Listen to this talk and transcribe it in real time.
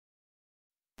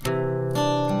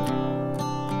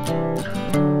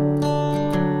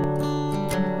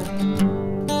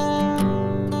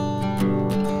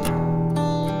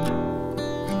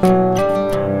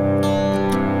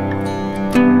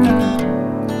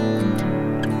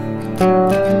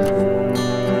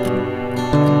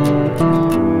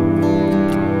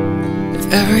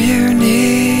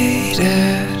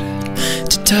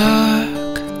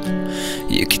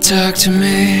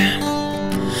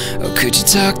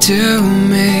talk to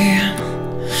me.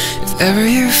 If ever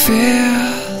you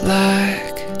feel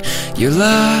like you're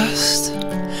lost,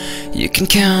 you can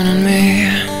count on me.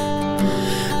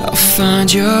 I'll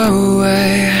find your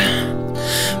way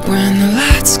when the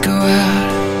lights go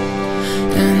out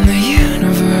in the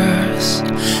universe.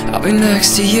 I'll be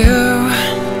next to you,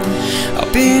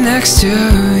 I'll be next to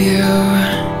you,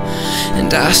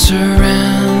 and I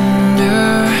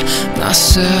surrender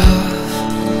myself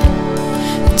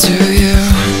to you.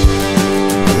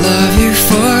 I love you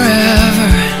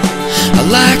forever, I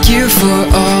like you for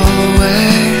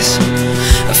always,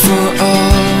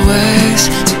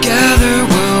 together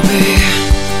we'll be.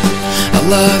 I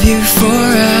love you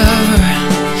forever,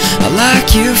 I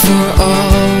like you for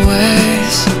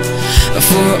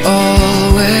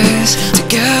always,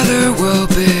 together we'll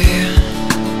be.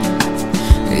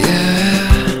 Yeah,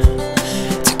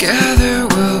 together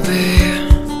we'll be.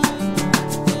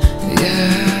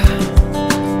 Yeah.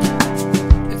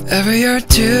 If ever you're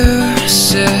too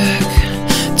sick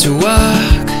to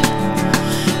walk,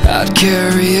 I'd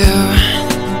carry you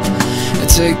and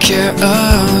take care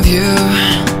of you.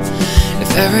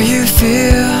 If ever you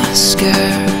feel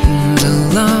scared and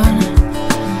alone,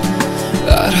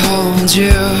 I'd hold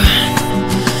you,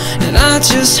 and I'd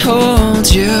just hold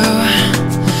you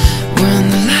when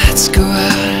the lights go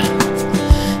out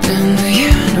in the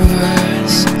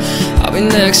universe. I'll be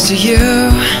next to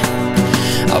you,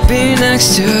 I'll be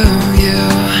next to you,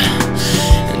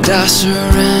 and I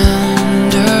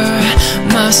surrender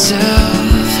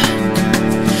myself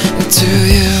to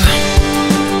you.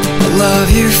 I love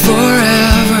you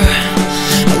forever,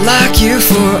 I like you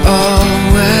for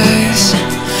always,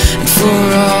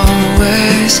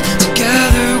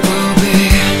 together we'll be.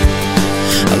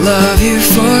 I love you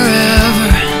forever,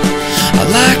 I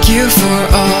like you for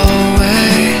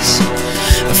always,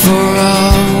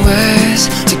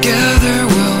 together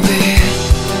we'll be.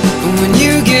 And when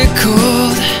you get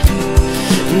cold,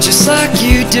 just like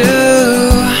you do,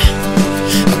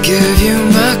 I'll give you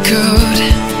my coat,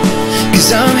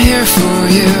 'cause I'm here for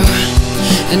you.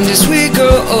 And as we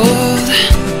grow old,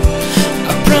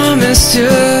 I promise to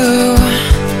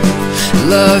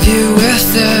love you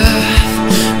with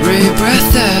every breath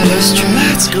that is true.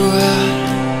 Lights go out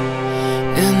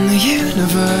in the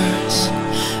universe,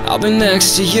 I'll be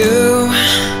next to you,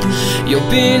 you'll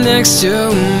be next to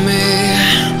me,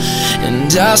 and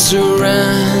I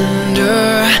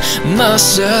surrender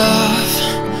myself,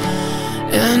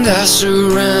 and I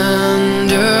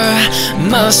surrender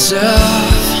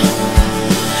myself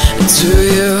to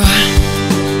you.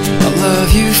 I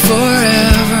love you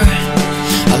forever,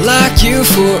 I like you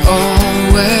for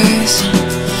always,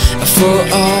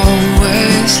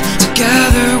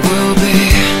 together we'll be.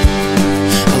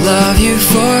 I love you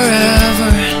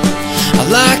forever, I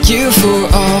like you for